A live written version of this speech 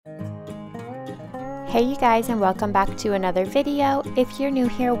Hey you guys, and welcome back to another video. If you're new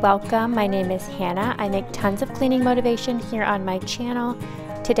here, welcome. My name is Hannah. I make tons of cleaning motivation here on my channel.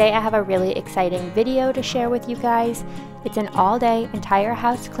 Today I have a really exciting video to share with you guys. It's an all-day entire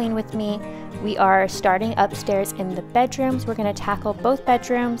house clean with me. We are starting upstairs in the bedrooms. We're going to tackle both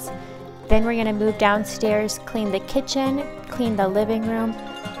bedrooms. Then we're going to move downstairs, clean the kitchen, clean the living room.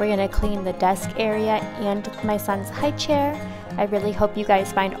 We're going to clean the desk area and my son's high chair. I really hope you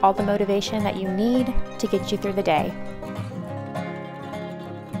guys find all the motivation that you need to get you through the day.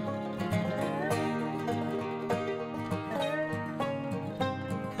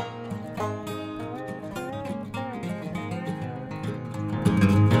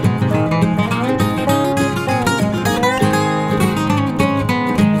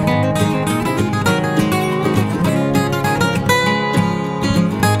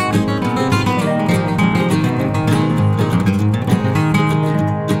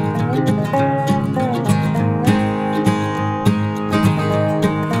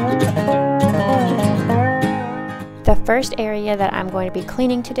 The first area that I'm going to be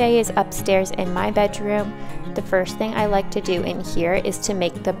cleaning today is upstairs in my bedroom. The first thing I like to do in here is to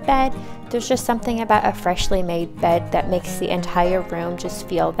make the bed. There's just something about a freshly made bed that makes the entire room just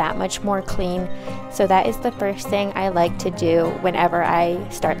feel that much more clean. So that is the first thing I like to do whenever I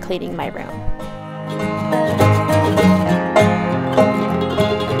start cleaning my room.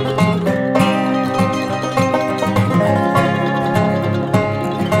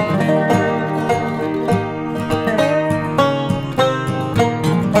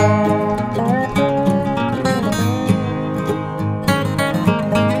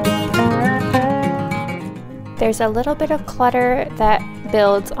 There's a little bit of clutter that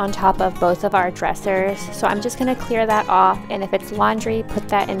builds on top of both of our dressers, so I'm just going to clear that off, and if it's laundry, put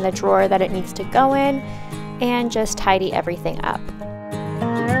that in the drawer that it needs to go in and just tidy everything up.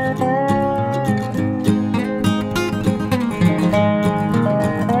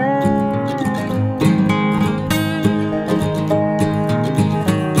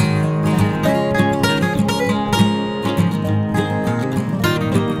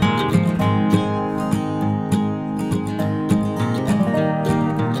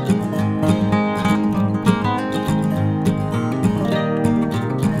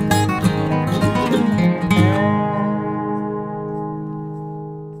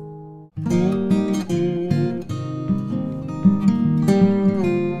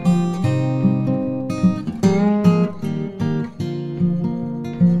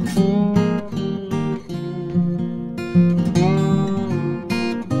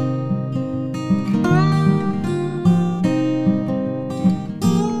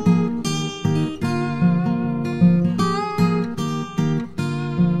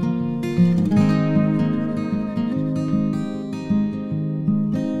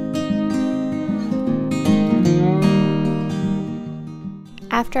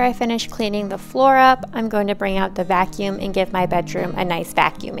 After I finish cleaning the floor up, I'm going to bring out the vacuum and give my bedroom a nice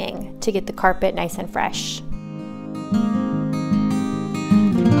vacuuming to get the carpet nice and fresh.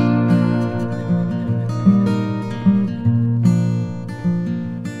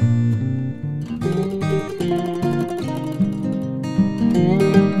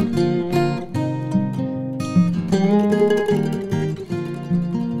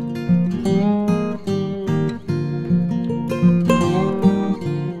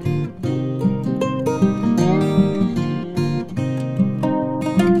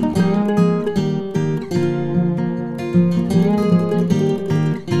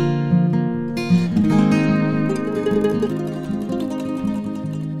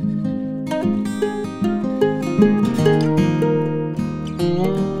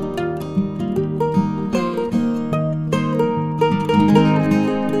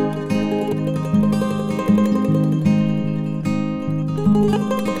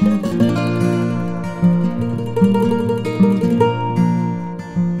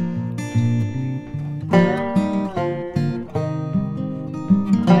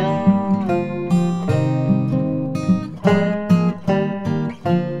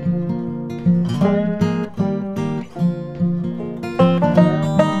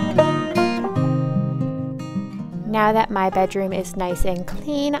 Now that my bedroom is nice and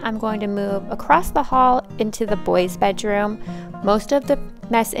clean, I'm going to move across the hall into the boys' bedroom. Most of the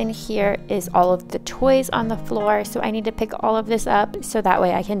mess in here is all of the toys on the floor, so I need to pick all of this up so that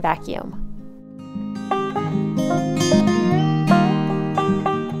way I can vacuum.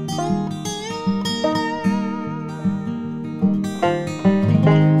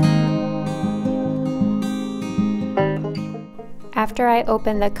 After I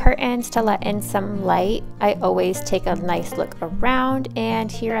open the curtains to let in some light, I always take a nice look around,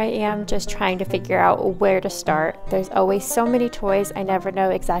 and here I am just trying to figure out where to start. There's always so many toys, I never know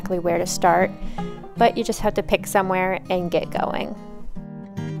exactly where to start, but you just have to pick somewhere and get going.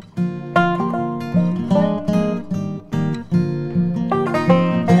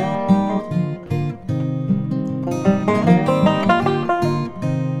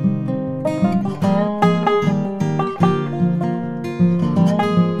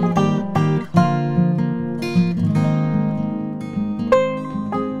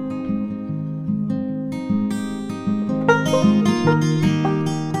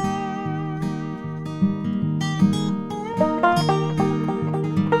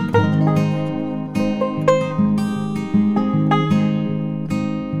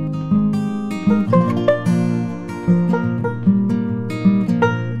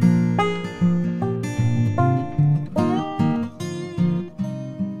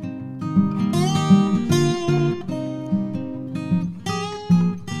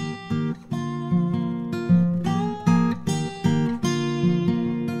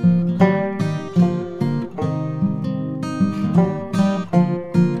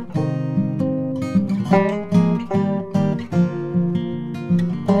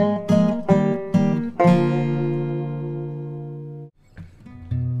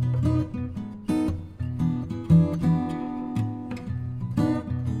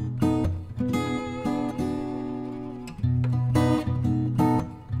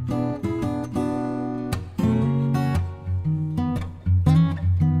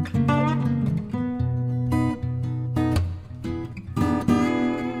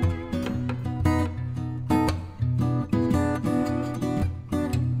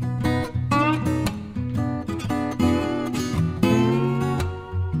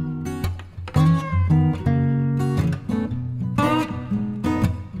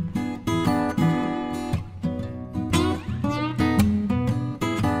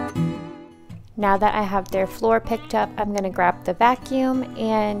 Now that I have their floor picked up, I'm going to grab the vacuum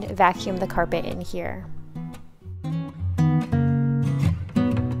and vacuum the carpet in here.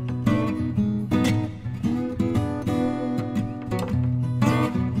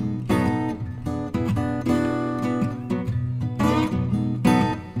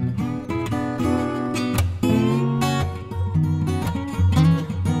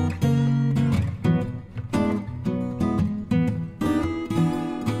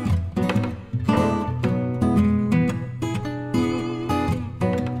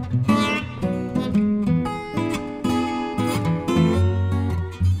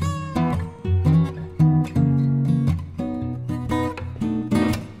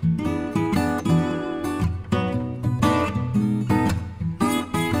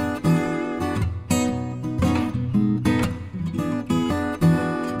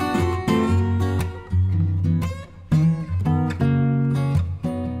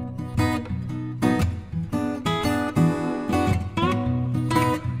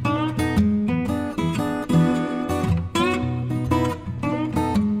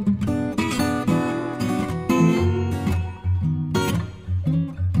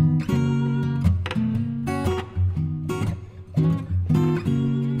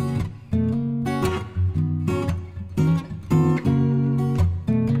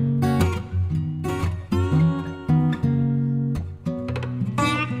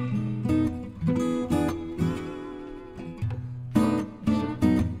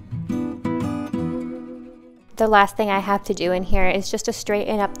 The last thing I have to do in here is just to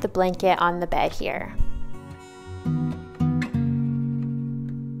straighten up the blanket on the bed here.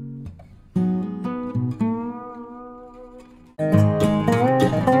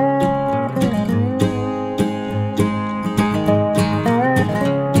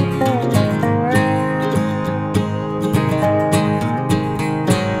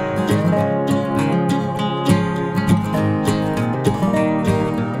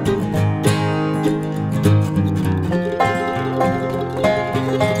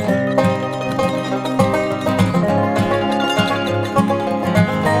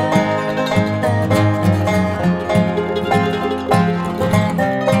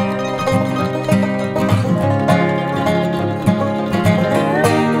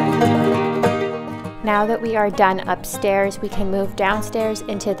 Now that we are done upstairs, we can move downstairs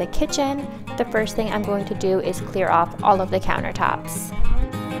into the kitchen. The first thing I'm going to do is clear off all of the countertops.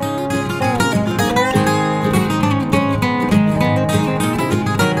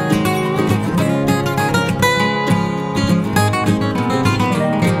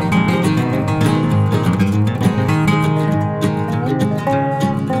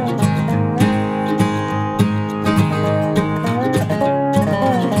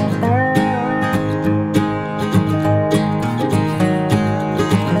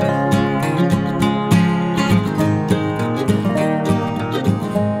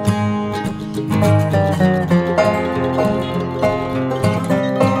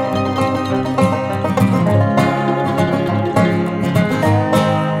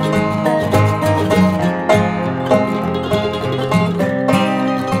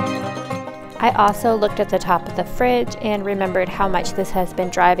 also looked at the top of the fridge and remembered how much this has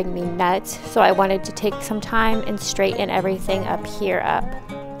been driving me nuts, so I wanted to take some time and straighten everything up here up.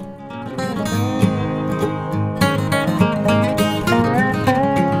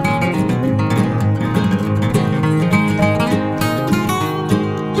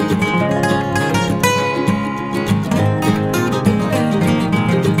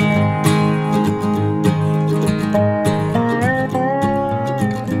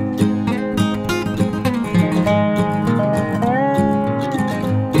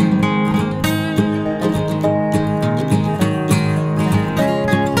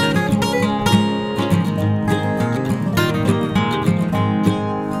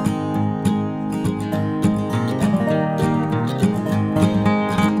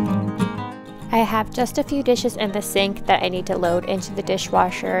 I have just a few dishes in the sink that I need to load into the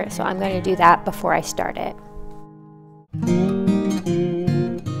dishwasher, so I'm going to do that before I start it.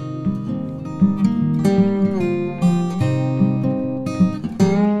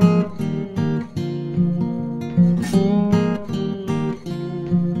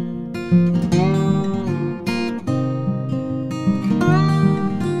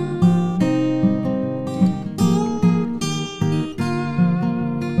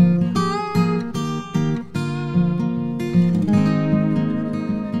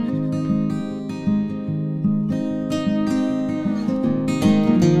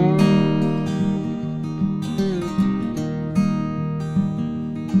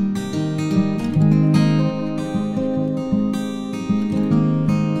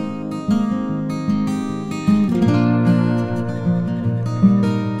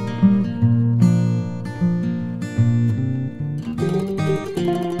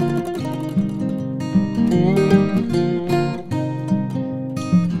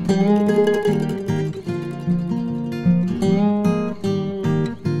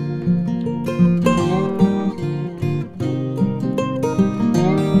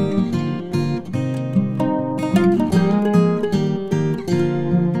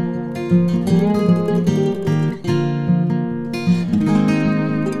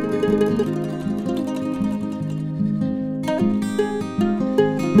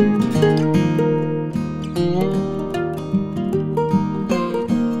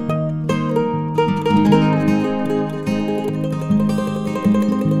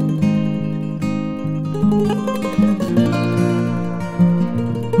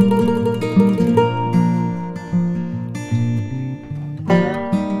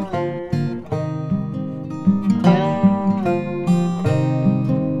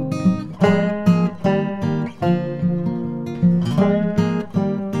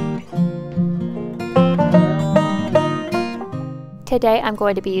 Today I'm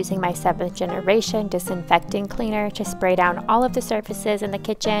going to be using my 7th generation disinfecting cleaner to spray down all of the surfaces in the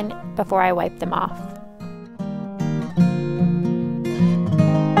kitchen before I wipe them off.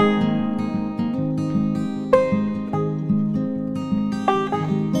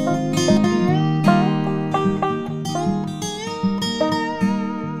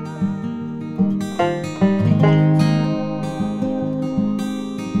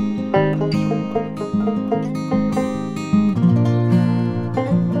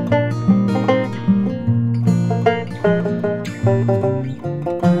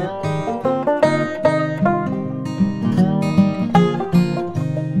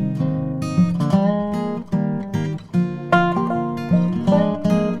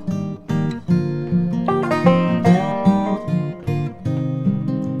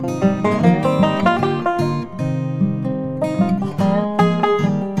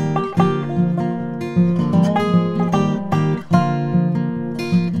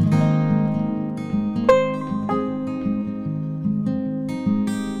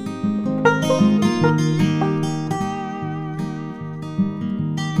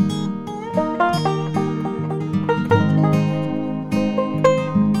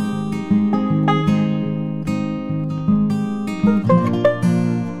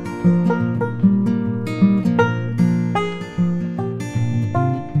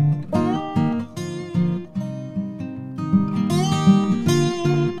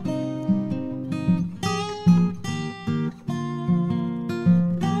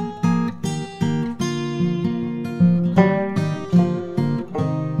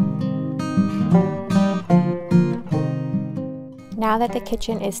 Now that the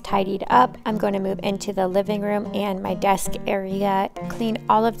kitchen is tidied up, I'm going to move into the living room and my desk area, clean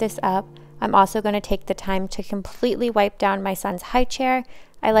all of this up. I'm also going to take the time to completely wipe down my son's high chair.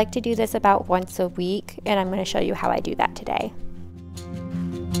 I like to do this about once a week, and I'm going to show you how I do that today.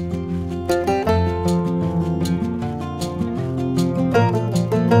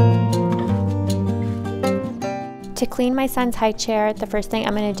 To clean my son's high chair, the first thing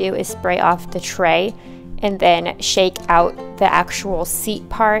I'm going to do is spray off the tray and then shake out the actual seat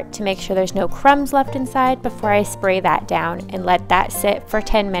part to make sure there's no crumbs left inside before I spray that down and let that sit for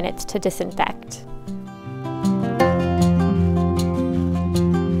 10 minutes to disinfect.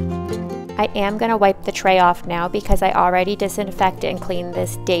 I am going to wipe the tray off now because I already disinfect and clean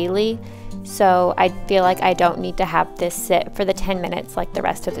this daily, so I feel like I don't need to have this sit for the 10 minutes like the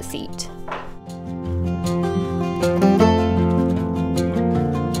rest of the seat.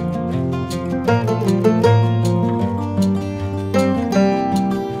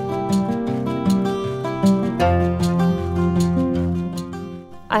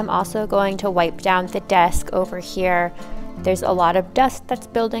 I'm also going to wipe down the desk over here. There's a lot of dust that's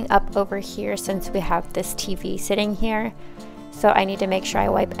building up over here since we have this TV sitting here. So I need to make sure I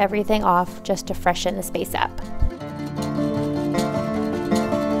wipe everything off just to freshen the space up.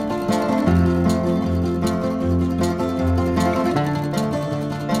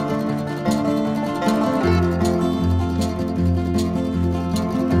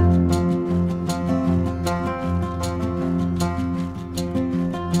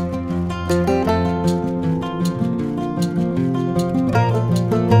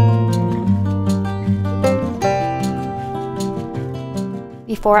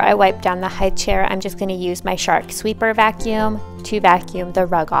 Before I wipe down the high chair, I'm just going to use my Shark Sweeper vacuum to vacuum the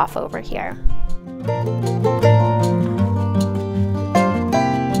rug off over here.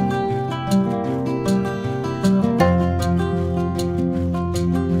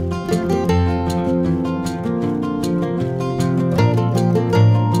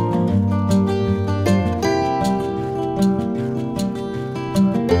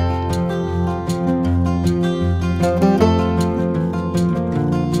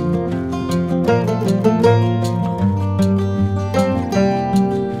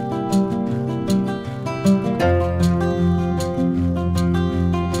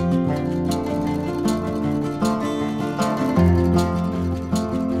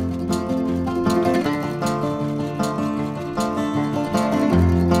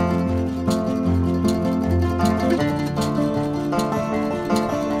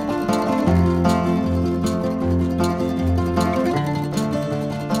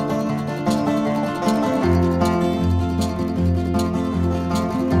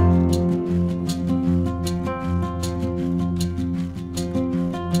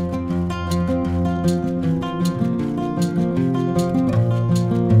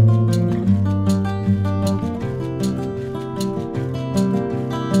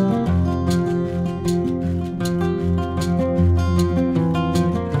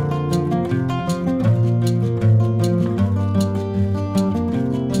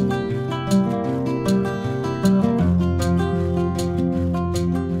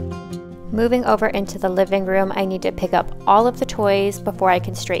 Moving over into the living room, I need to pick up all of the toys before I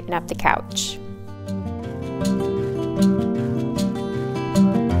can straighten up the couch.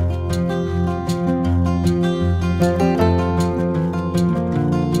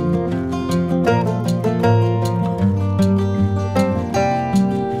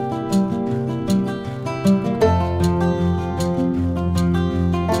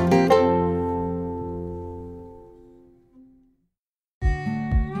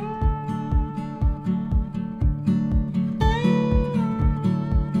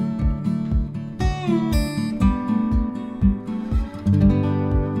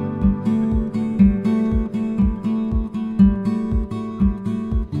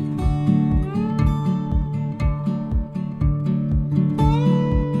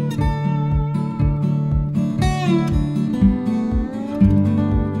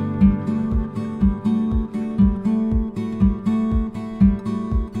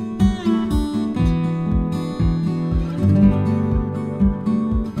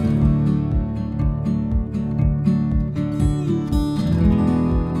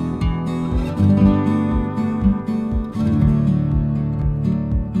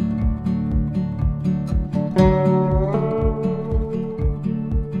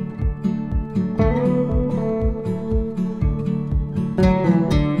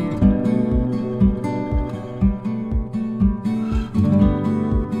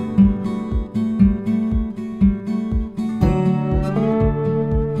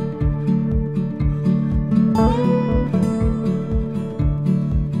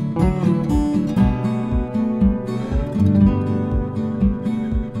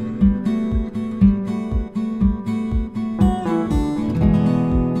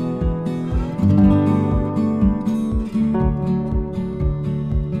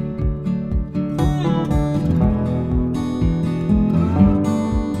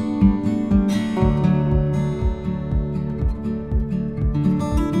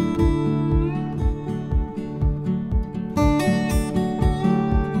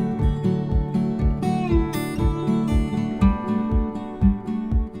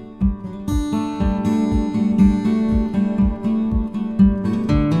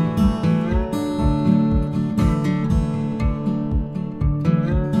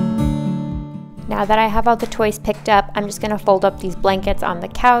 Now that I have all the toys picked up, I'm just going to fold up these blankets on the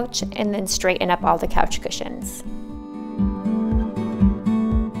couch and then straighten up all the couch cushions.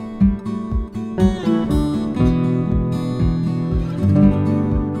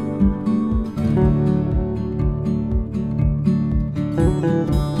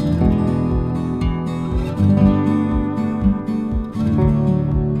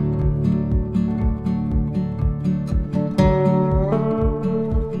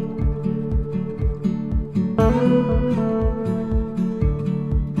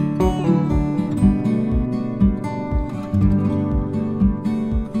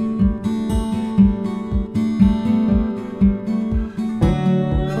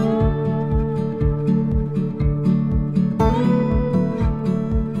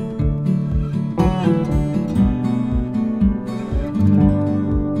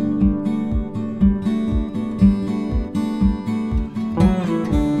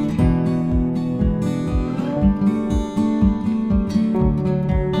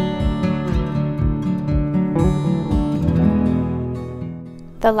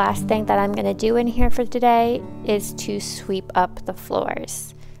 The last thing that I'm going to do in here for today is to sweep up the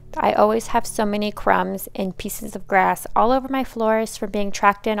floors. I always have so many crumbs and pieces of grass all over my floors from being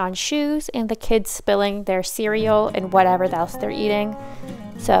tracked in on shoes and the kids spilling their cereal and whatever else they're eating.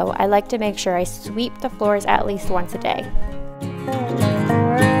 So I like to make sure I sweep the floors at least once a day.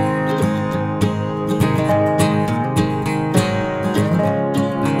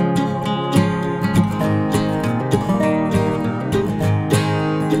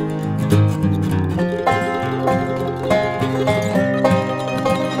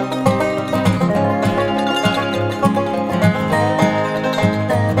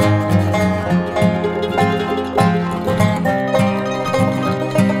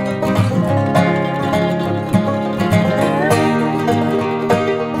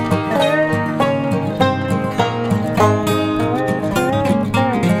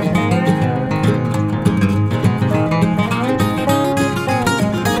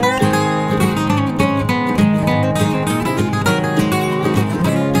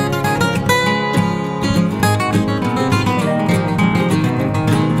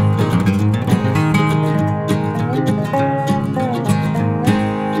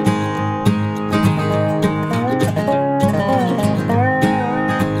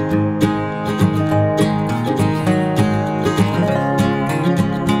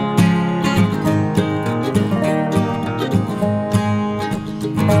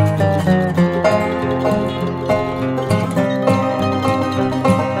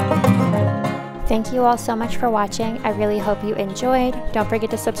 Thank you all so much for watching. I really hope you enjoyed. Don't forget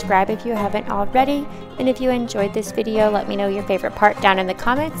to subscribe if you haven't already. And if you enjoyed this video, let me know your favorite part down in the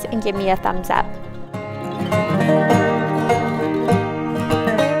comments and give me a thumbs up.